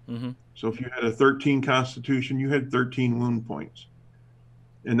 Mm-hmm. So if you had a 13 constitution, you had 13 wound points.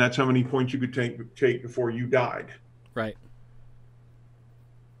 And that's how many points you could take before you died. Right.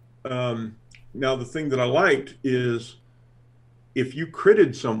 Now, the thing that I liked is if you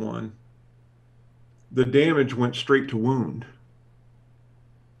critted someone, the damage went straight to wound.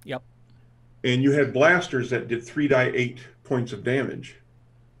 Yep. And you had blasters that did 3d8 points of damage.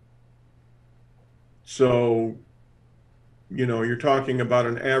 So, you're talking about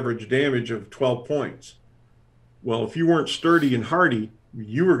an average damage of 12 points. Well, if you weren't sturdy and hardy,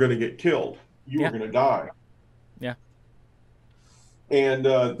 you were going to get killed. You were going to die. Yeah. And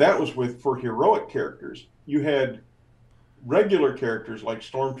that was for heroic characters. You had regular characters like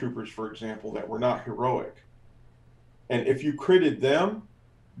stormtroopers, for example, that were not heroic. And if you critted them,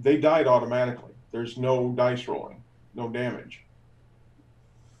 they died automatically. There's no dice rolling, no damage.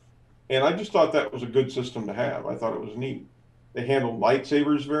 And I just thought that was a good system to have. I thought it was neat. They handled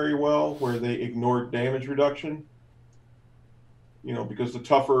lightsabers very well, where they ignored damage reduction. Because the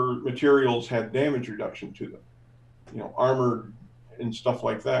tougher materials had damage reduction to them. Armor and stuff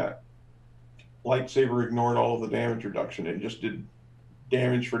like that. lightsaber ignored all of the damage reduction. It just did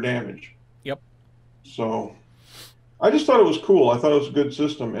damage for damage. Yep. So I just thought it was cool. I thought it was a good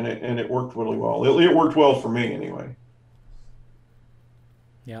system, and it worked really well. It worked well for me anyway.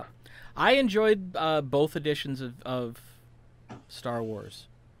 Yeah, I enjoyed both editions of Star Wars.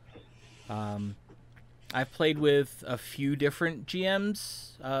 I've played with a few different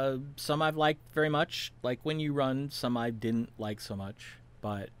GMs. Some I've liked very much, like When You Run. Some I didn't like so much,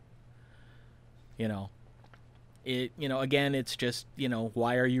 but again, it's just,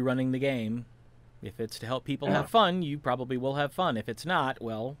 why are you running the game? If it's to help people have fun, you probably will have fun. If it's not,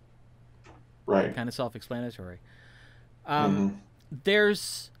 well, right, kind of self-explanatory. Mm-hmm.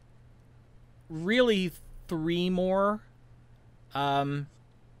 There's really 3 more that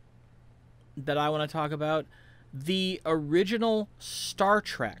I want to talk about. The original Star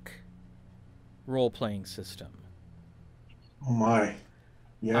Trek role-playing system. Oh my,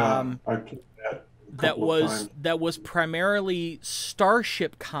 yeah, I played that. That was primarily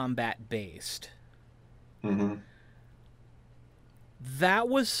starship combat based. Mm-hmm. That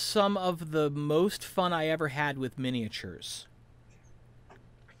was some of the most fun I ever had with miniatures.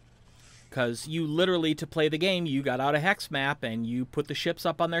 Because you literally, to play the game, you got out a hex map and you put the ships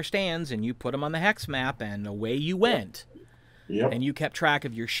up on their stands and you put them on the hex map and away you went. Yep. And you kept track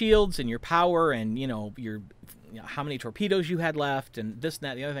of your shields and your power and, how many torpedoes you had left and this and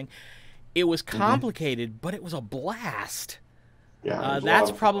that, the other thing. It was complicated, but it was a blast. Yeah,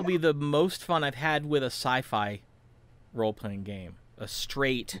 that's probably the most fun I've had with a sci-fi role-playing game. A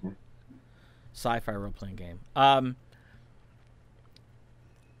straight sci-fi role-playing game.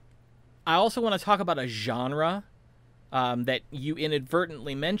 I also want to talk about a genre that you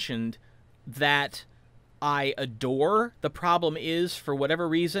inadvertently mentioned that I adore. The problem is, for whatever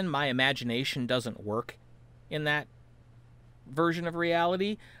reason, my imagination doesn't work in that version of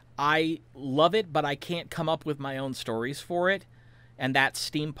reality. I love it, but I can't come up with my own stories for it, and that's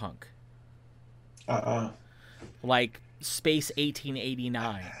steampunk. Like Space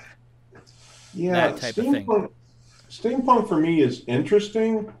 1889. Yeah, that type of thing. Steampunk for me is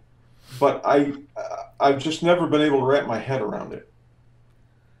interesting, but I've just never been able to wrap my head around it.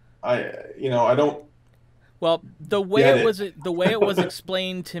 I don't. Well, the way it was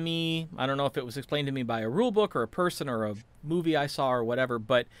explained to me, I don't know if it was explained to me by a rule book or a person or a movie I saw or whatever,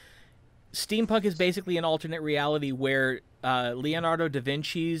 but steampunk is basically an alternate reality where Leonardo da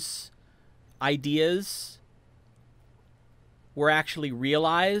Vinci's ideas were actually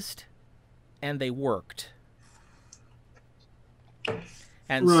realized and they worked.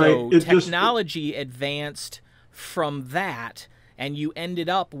 And so technology advanced from that, and you ended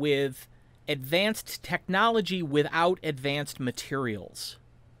up with advanced technology without advanced materials.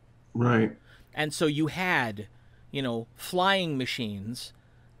 Right. And so you had, flying machines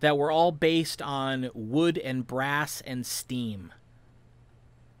that were all based on wood and brass and steam.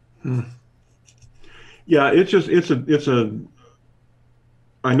 Yeah,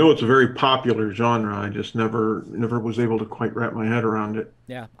 I know it's a very popular genre. I just never was able to quite wrap my head around it.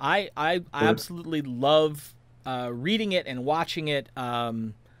 Yeah, I absolutely love reading it and watching it.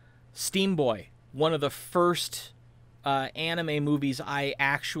 Steam Boy, one of the first anime movies I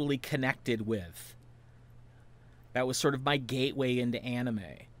actually connected with. That was sort of my gateway into anime.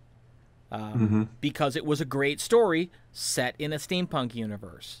 Because it was a great story set in a steampunk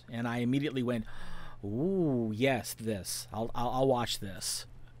universe. And I immediately went, ooh, yes, this. I'll watch this.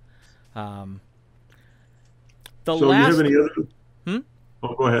 You have any other...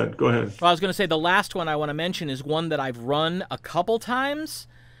 Oh, go ahead. Well, I was going to say the last one I want to mention is one that I've run a couple times,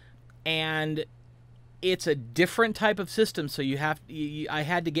 and it's a different type of system, so I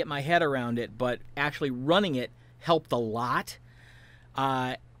had to get my head around it, but actually running it helped a lot.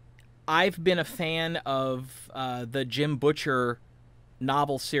 I've been a fan of the Jim Butcher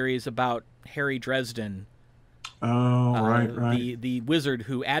novel series about Harry Dresden. Oh, right. The wizard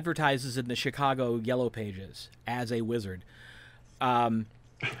who advertises in the Chicago Yellow Pages as a wizard.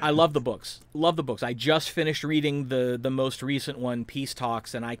 I love the books. I just finished reading the most recent one, Peace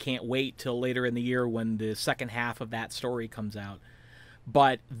Talks, and I can't wait till later in the year when the second half of that story comes out.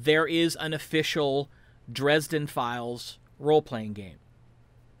 But there is an official Dresden Files role-playing game.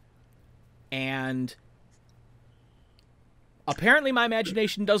 And apparently my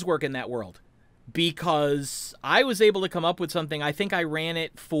imagination does work in that world, because I was able to come up with something. I think I ran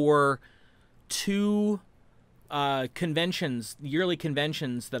it for 2 conventions, yearly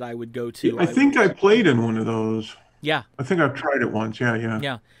conventions that I would go to. I think I played in one of those. Yeah. I think I've tried it once.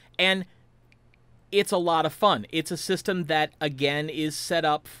 Yeah. And it's a lot of fun. It's a system that, again, is set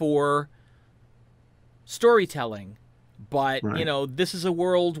up for storytelling. But, right. This is a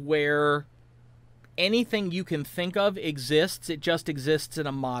world where anything you can think of exists. It just exists in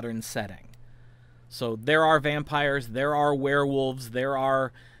a modern setting. So there are vampires, there are werewolves, there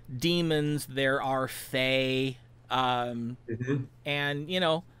are demons, there are fae, and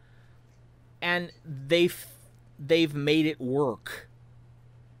and they've made it work.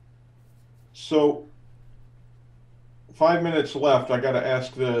 So 5 minutes left. I got to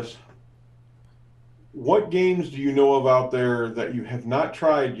ask this. What games do you know of out there that you have not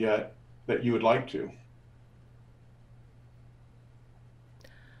tried yet that you would like to?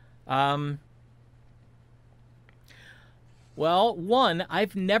 Well, one,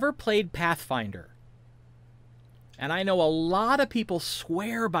 I've never played Pathfinder. And I know a lot of people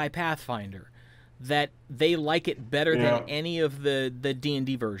swear by Pathfinder, that they like it better than any of the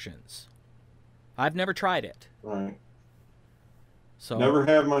D&D versions. I've never tried it. Right. So never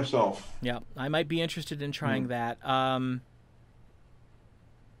have myself. Yeah, I might be interested in trying that. Yeah,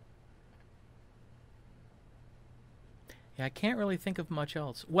 I can't really think of much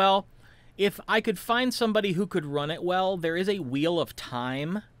else. Well, if I could find somebody who could run it well, there is a Wheel of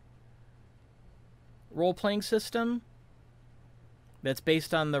Time role-playing system that's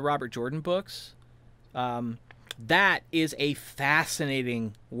based on the Robert Jordan books. That is a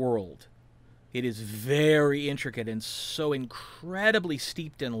fascinating world. It is very intricate and so incredibly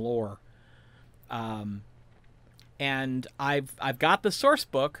steeped in lore. And I've got the source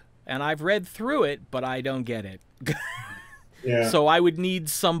book and I've read through it, but I don't get it. Yeah. So I would need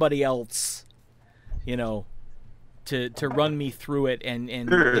somebody else, to run me through it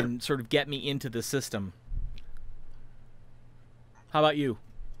and sort of get me into the system. How about you?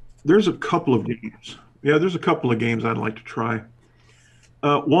 There's a couple of games. Yeah, there's a couple of games I'd like to try.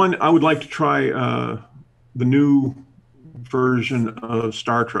 One, I would like to try the new version of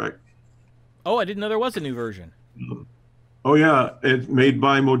Star Trek. Oh, I didn't know there was a new version. Oh, yeah. It's made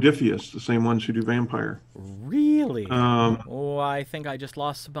by Modiphius, the same ones who do Vampire. Really? I think I just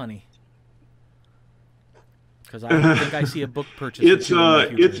lost some money. Because I think I see a book purchase.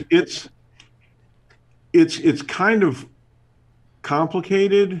 It's kind of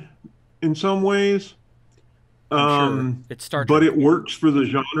complicated in some ways. Sure. It's Star Trek, but it works for the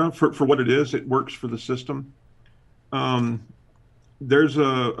genre, for what it is. It works for the system. There's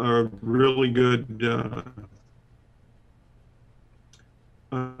a really good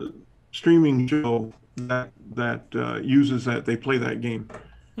streaming show that uses that. They play that game,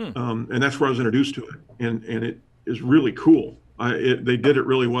 and that's where I was introduced to it, and it is really cool. They did it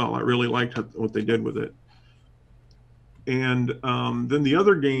really well. I really liked what they did with it. And then the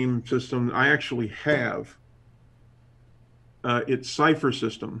other game system I actually have. It's Cypher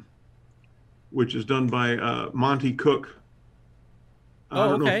System, which is done by Monty Cook. I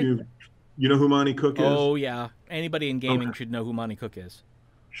don't know if you know who Monty Cook is. Oh yeah, anybody in gaming should know who Monty Cook is.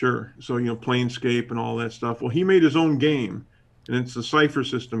 Sure. So Planescape and all that stuff. Well, he made his own game, and it's a Cypher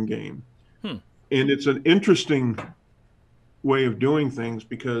System game, and it's an interesting way of doing things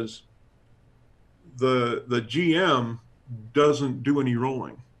because the GM doesn't do any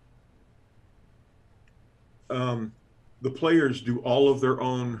rolling. The players do all of their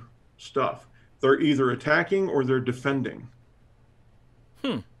own stuff. They're either attacking or they're defending.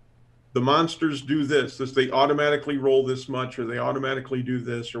 The monsters do this. They automatically roll this much, or they automatically do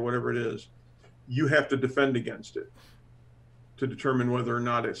this, or whatever it is. You have to defend against it to determine whether or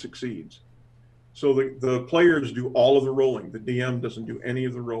not it succeeds. So the players do all of the rolling. The DM doesn't do any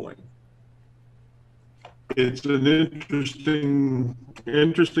of the rolling. It's an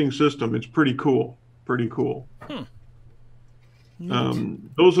interesting system. It's pretty cool. Pretty cool.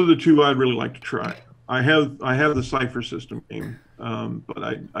 Those are the two I'd really like to try. I have the Cypher System game, but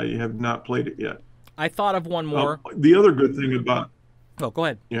I have not played it yet. I thought of one more. The other good thing about... Oh, go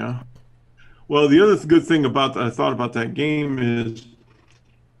ahead. Yeah. Well, the other good thing I thought about that game is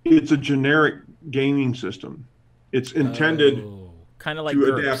it's a generic gaming system. It's intended kind of like to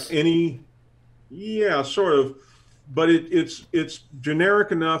GURPS. Adapt any... Yeah, sort of. But it's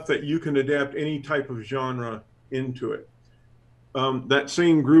generic enough that you can adapt any type of genre into it. That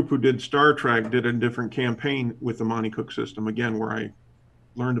same group who did Star Trek did a different campaign with the Monty Cook system, again, where I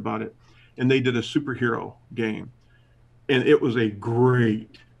learned about it. And they did a superhero game. And it was a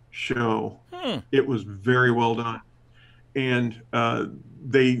great show. It was very well done. And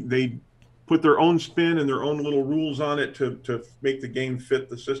they put their own spin and their own little rules on it to make the game fit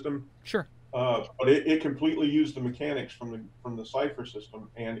the system. Sure. But it completely used the mechanics from the Cypher System,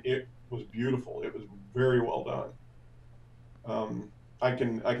 and it was beautiful. It was very well done. I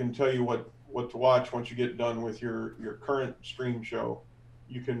can tell you what to watch once you get done with your current stream show.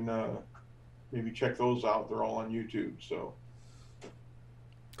 You can maybe check those out. They're all on YouTube. So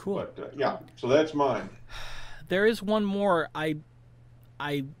Cool. But yeah, so that's mine. There is one more. I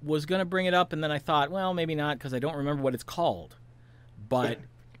was gonna bring it up, and then I thought, well, maybe not, because I don't remember what it's called. But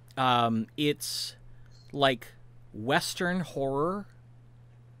it's like Western horror.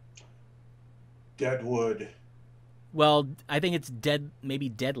 Deadwood. Well, I think it's maybe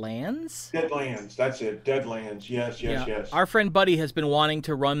Deadlands? Deadlands, that's it. Deadlands, yes, yes. Our friend Buddy has been wanting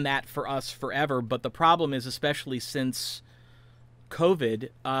to run that for us forever, but the problem is, especially since COVID,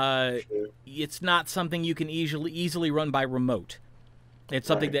 it's not something you can easily run by remote. It's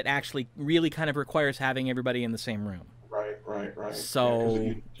something that actually really kind of requires having everybody in the same room. Right.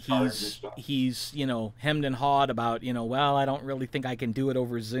 So he's hemmed and hawed about, well, I don't really think I can do it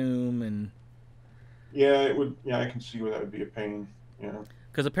over Zoom, and yeah, it would. Yeah, I can see where that would be a pain. Yeah.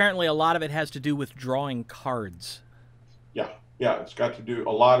 Because apparently a lot of it has to do with drawing cards. Yeah. It's got to do.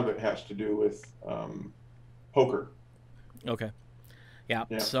 A lot of it has to do with poker. Okay. Yeah.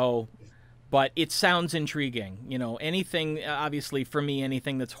 So, but it sounds intriguing. Anything. Obviously, for me,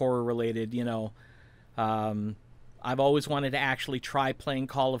 anything that's horror related. I've always wanted to actually try playing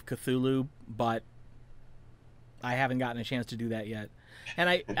Call of Cthulhu, but I haven't gotten a chance to do that yet. And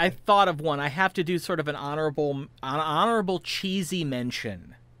I thought of one. I have to do sort of an honorable cheesy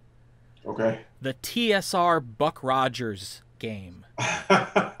mention. Okay. The TSR Buck Rogers game.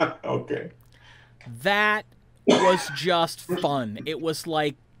 Okay. That was just fun. It was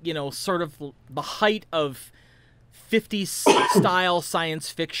like, sort of the height of 50s style science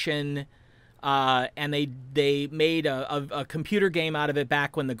fiction. And they made a computer game out of it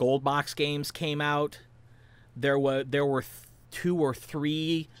back when the Gold Box games came out. There were 2 or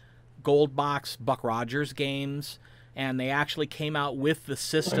 3 Gold Box Buck Rogers games, and they actually came out with the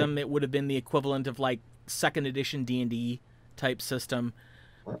system. It would have been the equivalent of like 2nd edition D&D type system.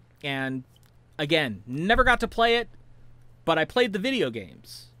 And again, never got to play it, but I played the video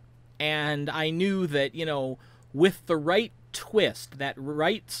games. And I knew that, with the right twist, that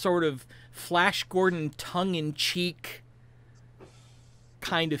right sort of Flash Gordon tongue-in-cheek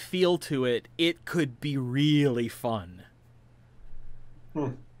kind of feel to it, it could be really fun.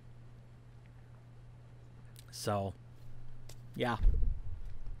 So, yeah.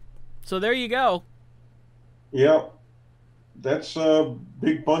 So there you go. Yeah, that's a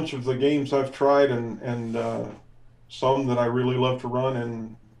big bunch of the games I've tried, and some that I really love to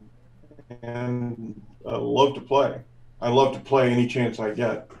run and love to play. I love to play any chance I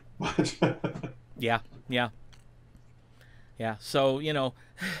get. Yeah. So,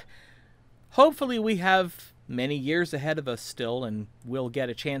 hopefully we have many years ahead of us still, and we'll get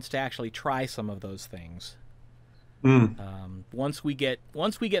a chance to actually try some of those things. Once we get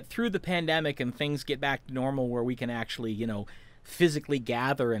through the pandemic and things get back to normal, where we can actually, physically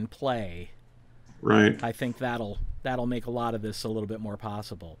gather and play. Right. I think that'll make a lot of this a little bit more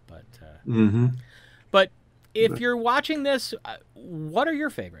possible. But but if you're watching this, what are your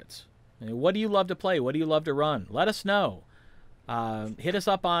favorites? What do you love to play? What do you love to run? Let us know. Hit us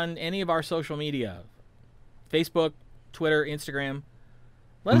up on any of our social media. Facebook, Twitter, Instagram.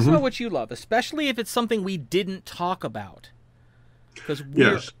 Let us know what you love, especially if it's something we didn't talk about. Because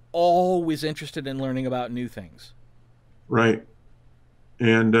we're always interested in learning about new things. Right.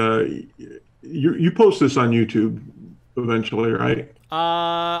 And you post this on YouTube eventually, right?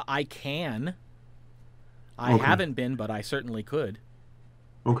 I can. I haven't been, but I certainly could.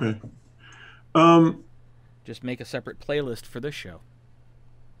 Okay. Just make a separate playlist for this show.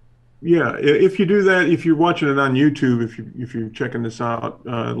 Yeah, if you do that, if you're watching it on YouTube, if you're checking this out,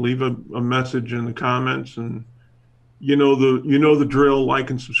 leave a message in the comments, and you know the drill. Like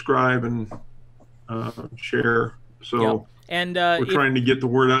and subscribe and share. So and we're trying to get the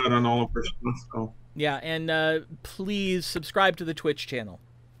word out on all of our stuff. So. Yeah, and please subscribe to the Twitch channel.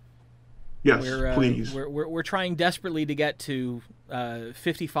 Yes, please. We're trying desperately to get to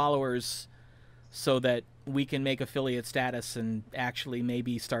 50 followers, so that we can make affiliate status and actually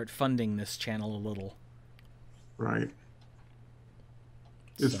maybe start funding this channel a little. Right.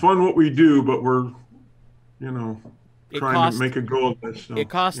 It's fun what we do, but we're, trying to make a go of this. So, it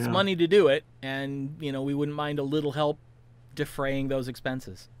costs money to do it, and, we wouldn't mind a little help defraying those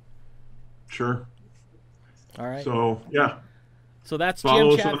expenses. Sure. All right. So, yeah. So that's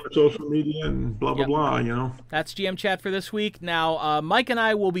Follow GM us Chat. on social media and blah, blah, blah, That's GM Chat for this week. Now, Mike and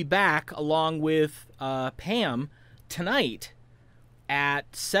I will be back along with Pam tonight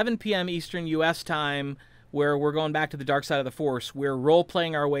at 7 p.m. Eastern U.S. time, where we're going back to the dark side of the Force. We're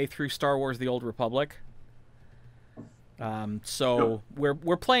role-playing our way through Star Wars The Old Republic. So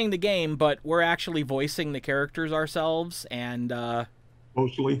we're playing the game, but we're actually voicing the characters ourselves, and...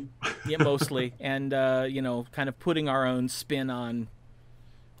 mostly. Yeah, mostly. And, kind of putting our own spin on,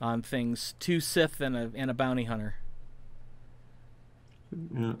 on things. 2 Sith and a bounty hunter.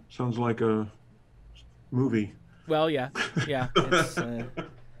 Yeah, sounds like a movie. Well, yeah. It's,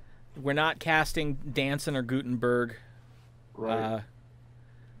 we're not casting Danson or Gutenberg. Right.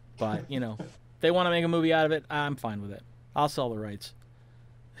 But, you know, if they want to make a movie out of it, I'm fine with it. I'll sell the rights.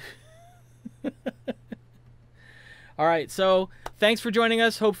 All right, so thanks for joining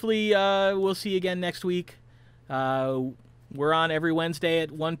us. Hopefully we'll see you again next week. We're on every Wednesday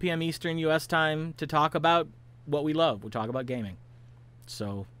at 1 p.m. Eastern U.S. time to talk about what we love. We'll talk about gaming.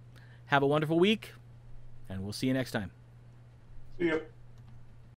 So have a wonderful week, and we'll see you next time. See ya.